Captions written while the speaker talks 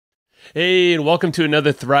Hey, and welcome to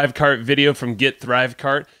another ThriveCart video from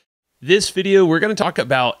ThriveCart. This video, we're going to talk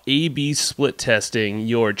about A/B split testing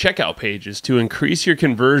your checkout pages to increase your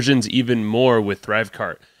conversions even more with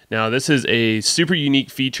ThriveCart. Now, this is a super unique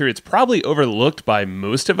feature. It's probably overlooked by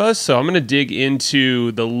most of us, so I'm going to dig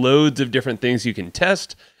into the loads of different things you can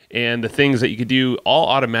test and the things that you could do all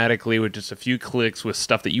automatically with just a few clicks with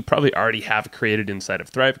stuff that you probably already have created inside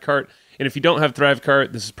of ThriveCart. And if you don't have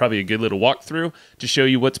ThriveCart, this is probably a good little walkthrough to show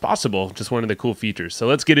you what's possible, just one of the cool features. So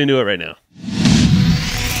let's get into it right now.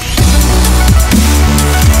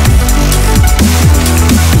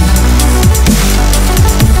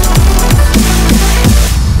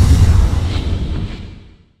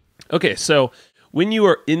 Okay, so when you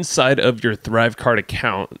are inside of your ThriveCart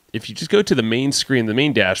account, if you just go to the main screen, the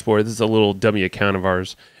main dashboard, this is a little dummy account of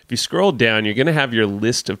ours. If you scroll down, you're going to have your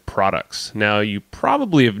list of products. Now, you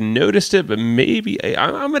probably have noticed it, but maybe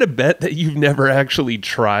I'm going to bet that you've never actually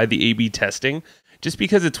tried the A/B testing, just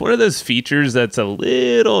because it's one of those features that's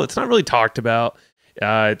it's not really talked about.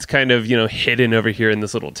 It's kind of, hidden over here in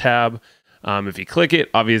this little tab. If you click it,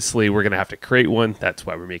 obviously we're going to have to create one. That's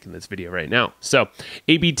why we're making this video right now. So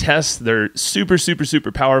A/B tests, they're super, super,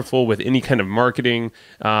 super powerful with any kind of marketing.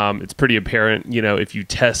 It's pretty apparent, if you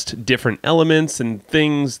test different elements and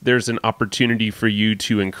things, there's an opportunity for you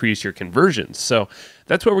to increase your conversions. So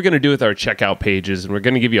that's what we're going to do with our checkout pages. And we're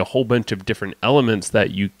going to give you a whole bunch of different elements that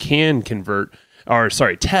you can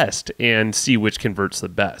test and see which converts the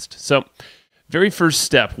best. So very first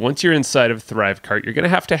step, once you're inside of ThriveCart, you're going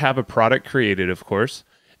to have a product created, of course,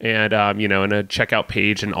 and, and a checkout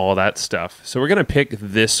page and all that stuff. So we're going to pick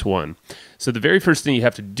this one. So the very first thing you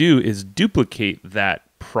have to do is duplicate that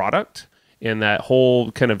product and that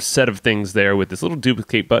whole kind of set of things there with this little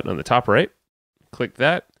duplicate button on the top right. Click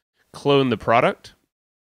that, clone the product,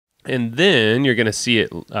 and then you're going to see it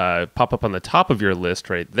pop up on the top of your list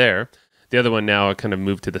right there. The other one now kind of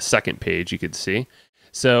moved to the second page, you could see.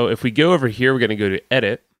 So if we go over here, we're going to go to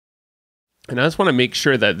edit. And I just want to make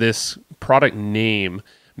sure that this product name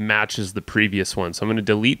matches the previous one. So I'm going to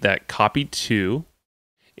delete that copy to.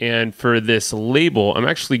 And for this label, I'm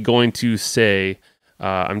actually going to say,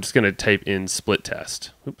 I'm just going to type in split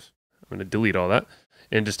test. Oops, I'm going to delete all that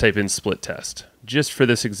and just type in split test. Just for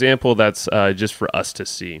this example, that's just for us to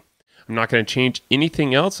see. I'm not going to change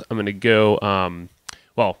anything else. I'm going to go, I'm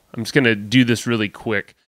just going to do this really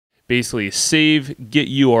quick. Basically save, get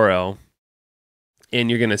URL, and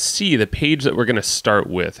you're going to see the page that we're going to start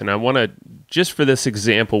with. And I want to, just for this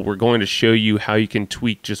example, we're going to show you how you can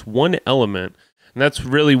tweak just one element. And that's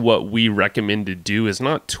really what we recommend to do, is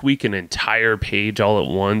not tweak an entire page all at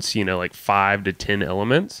once, like 5 to 10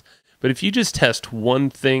 elements. But if you just test one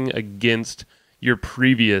thing against your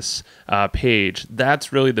previous page,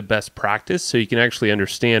 that's really the best practice, so you can actually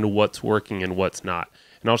understand what's working and what's not.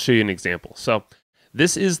 And I'll show you an example. So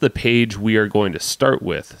this is the page we are going to start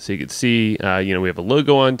with. So you can see, we have a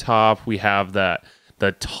logo on top. We have the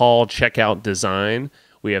tall checkout design.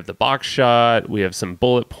 We have the box shot. We have some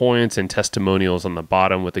bullet points and testimonials on the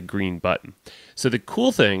bottom with a green button. So the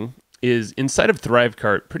cool thing is, inside of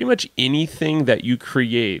ThriveCart, pretty much anything that you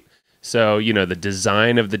create, so, the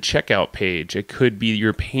design of the checkout page, it could be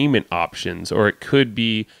your payment options, or it could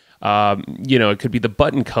be, it could be the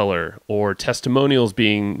button color, or testimonials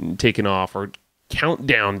being taken off, or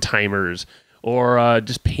countdown timers, or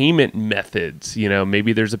just payment methods.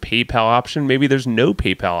 Maybe there's a PayPal option, maybe there's no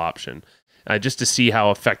PayPal option, just to see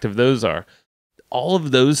how effective those are. All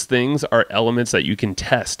of those things are elements that you can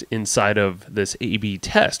test inside of this A/B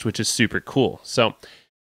test, which is super cool. So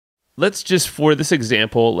let's just, for this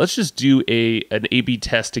example, let's just do an A/B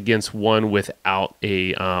test against one without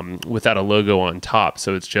a logo on top.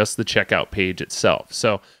 So it's just the checkout page itself.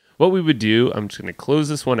 So what we would do, I'm just going to close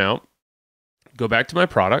this one out, go back to my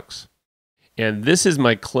products, and this is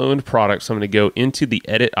my cloned product. So I'm going to go into the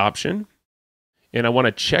edit option, and I want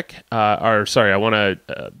to check, I want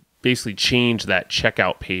to basically change that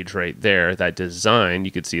checkout page right there, that design.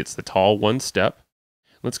 You can see it's the tall one step.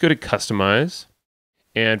 Let's go to customize,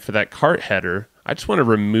 and for that cart header, I just want to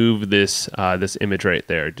remove this this image right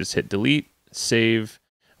there. Just hit delete, save.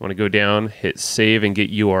 I want to go down, hit save, and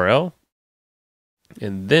get URL,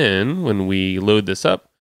 and then when we load this up,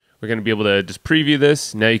 we're going to be able to just preview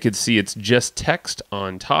this. Now you can see it's just text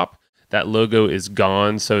on top. That logo is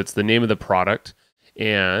gone, so it's the name of the product.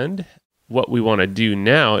 And what we want to do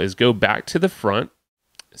now is go back to the front,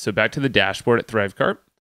 so back to the dashboard at ThriveCart.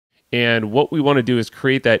 And what we want to do is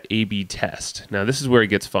create that A/B test. Now this is where it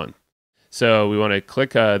gets fun. So we want to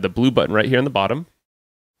click the blue button right here on the bottom.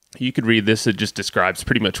 You could read this. It just describes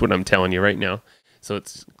pretty much what I'm telling you right now. So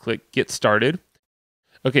let's click Get Started.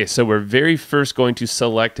 Okay, so we're very first going to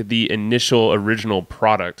select the initial original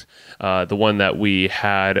product, the one that we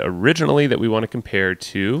had originally that we want to compare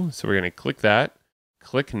to. So we're going to click that,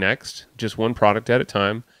 click next, just one product at a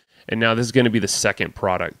time. And now this is going to be the second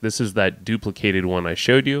product. This is that duplicated one I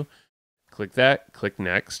showed you. Click that, click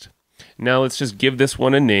next. Now let's just give this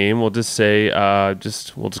one a name. We'll just say,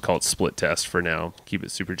 we'll just call it split test for now. Keep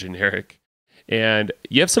it super generic. And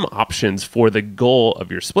you have some options for the goal of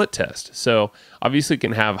your split test. So obviously you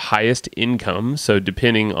can have highest income. So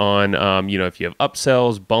depending on, if you have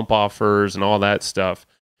upsells, bump offers, and all that stuff,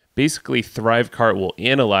 basically ThriveCart will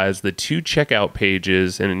analyze the 2 checkout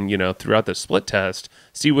pages and, throughout the split test,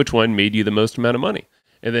 see which one made you the most amount of money.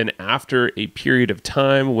 And then after a period of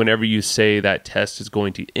time, whenever you say that test is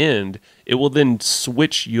going to end, it will then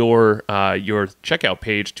switch your checkout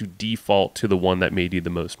page to default to the one that made you the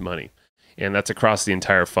most money. And that's across the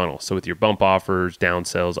entire funnel. So with your bump offers,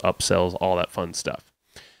 downsells, upsells, all that fun stuff.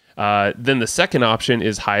 Then the second option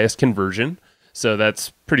is highest conversion. So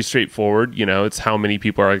that's pretty straightforward. It's how many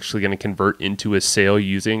people are actually going to convert into a sale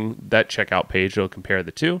using that checkout page. It'll compare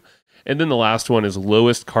the two. And then the last one is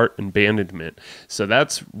lowest cart abandonment. So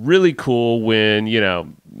that's really cool when,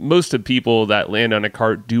 most of the people that land on a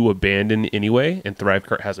cart do abandon anyway. And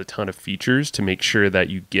ThriveCart has a ton of features to make sure that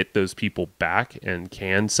you get those people back and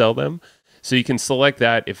can sell them. So you can select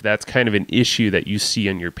that if that's kind of an issue that you see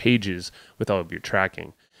on your pages with all of your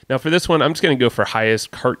tracking. Now for this one, I'm just going to go for highest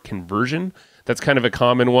cart conversion. That's kind of a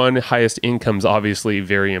common one. Highest income is obviously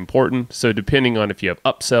very important. So depending on if you have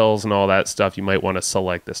upsells and all that stuff, you might want to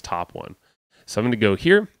select this top one. So I'm going to go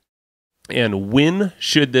here. And when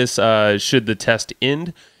should the test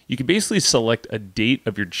end? You can basically select a date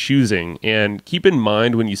of your choosing. And keep in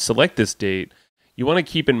mind when you select this date, you want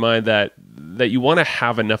to keep in mind that you want to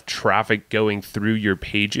have enough traffic going through your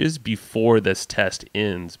pages before this test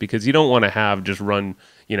ends, because you don't want to have just run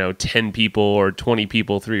 10 people or 20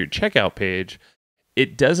 people through your checkout page.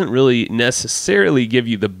 It doesn't really necessarily give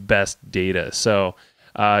you the best data. So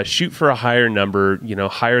shoot for a higher number,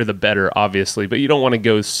 higher the better, obviously, but you don't want to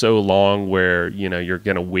go so long where, you're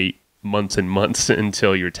going to wait months and months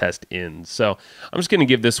until your test ends. So I'm just going to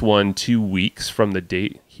give this one 2 weeks from the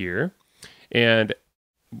date here. And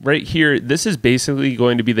right here, this is basically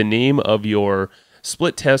going to be the name of your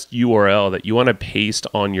split test URL that you want to paste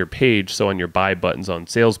on your page. So on your buy buttons on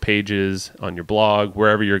sales pages, on your blog,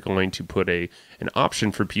 wherever you're going to put an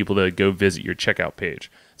option for people to go visit your checkout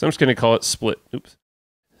page. So I'm just going to call it split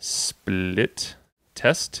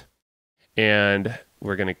test. And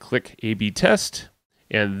we're going to click A/B test.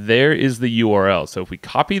 And there is the URL. So if we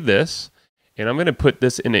copy this, and I'm going to put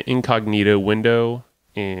this in an incognito window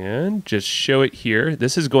and just show it here.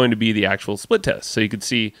 This is going to be the actual split test. So you can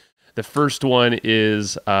see the first one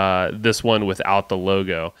is this one without the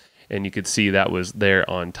logo, and you could see that was there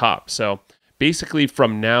on top. So basically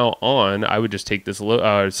from now on, I would just take this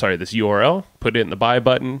URL, put it in the buy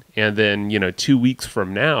button, and then 2 weeks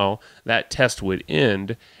from now, that test would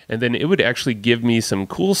end, and then it would actually give me some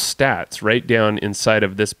cool stats right down inside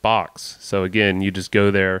of this box. So again, you just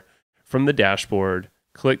go there from the dashboard,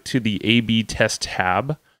 click to the A/B test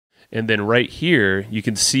tab, and then right here, you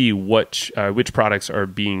can see which products are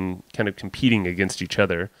being kind of competing against each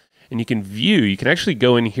other. And you can actually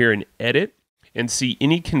go in here and edit and see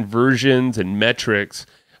any conversions and metrics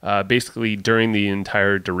basically during the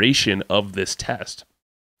entire duration of this test.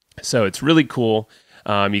 So it's really cool.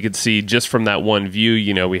 You can see just from that one view,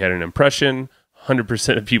 we had an impression.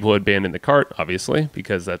 100% of people abandoned the cart, obviously,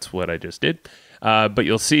 because that's what I just did. But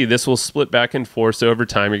you'll see this will split back and forth. So over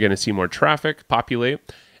time, you're going to see more traffic populate.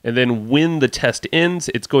 And then when the test ends,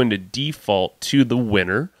 it's going to default to the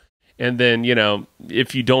winner. And then,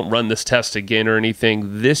 if you don't run this test again or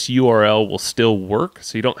anything, this URL will still work.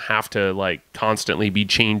 So you don't have to constantly be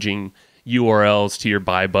changing URLs to your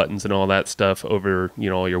buy buttons and all that stuff over,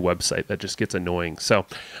 all your website. That just gets annoying. So,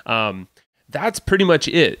 that's pretty much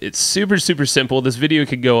it. It's super, super simple. This video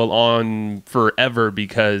could go on forever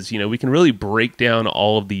because, we can really break down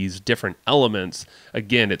all of these different elements.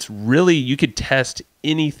 Again, it's really, you could test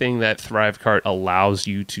anything that ThriveCart allows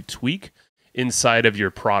you to tweak inside of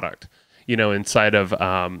your product. Inside of,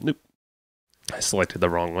 I selected the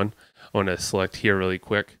wrong one. I want to select here really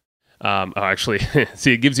quick. Actually,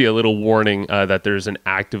 see, it gives you a little warning that there's an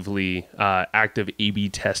active A/B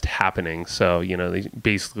test happening. So, they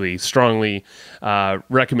basically strongly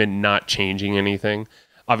recommend not changing anything.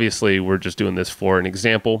 Obviously, we're just doing this for an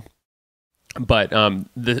example. But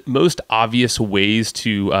the most obvious ways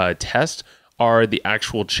to test are the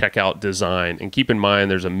actual checkout design. And keep in mind,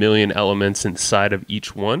 there's a million elements inside of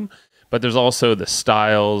each one. But there's also the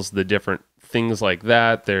styles, the different things like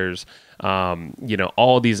that. There's You know,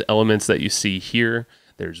 all these elements that you see here.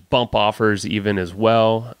 There's bump offers even as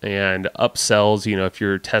well, and upsells. You know, if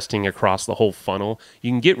you're testing across the whole funnel,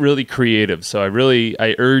 you can get really creative. So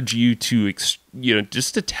I urge you to, you know,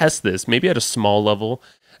 just to test this, maybe at a small level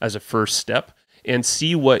as a first step, and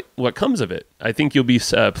see what comes of it. I think you'll be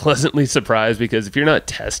pleasantly surprised, because if you're not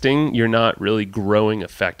testing, you're not really growing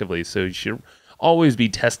effectively. So you should always be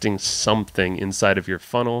testing something inside of your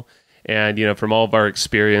funnel. And, you know, from all of our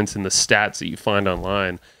experience and the stats that you find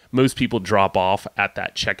online, most people drop off at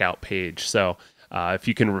that checkout page. So if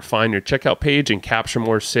you can refine your checkout page and capture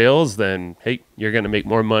more sales, then hey, you're going to make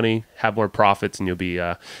more money, have more profits, and you'll be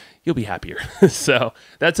happier. So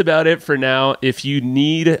that's about it for now. If you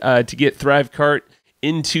need to get ThriveCart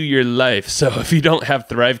into your life, so if you don't have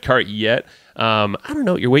ThriveCart yet, I don't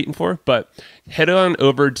know what you're waiting for, but head on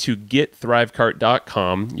over to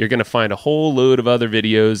getthrivecart.com. You're going to find a whole load of other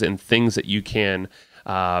videos and things that you can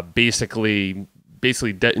basically,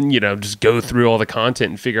 you know, just go through all the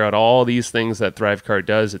content and figure out all these things that ThriveCart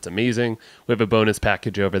does. It's amazing. We have a bonus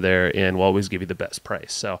package over there, and we'll always give you the best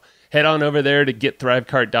price. So head on over there to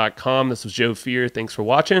getthrivecart.com. This was Joe Fear. Thanks for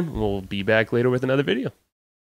watching. We'll be back later with another video.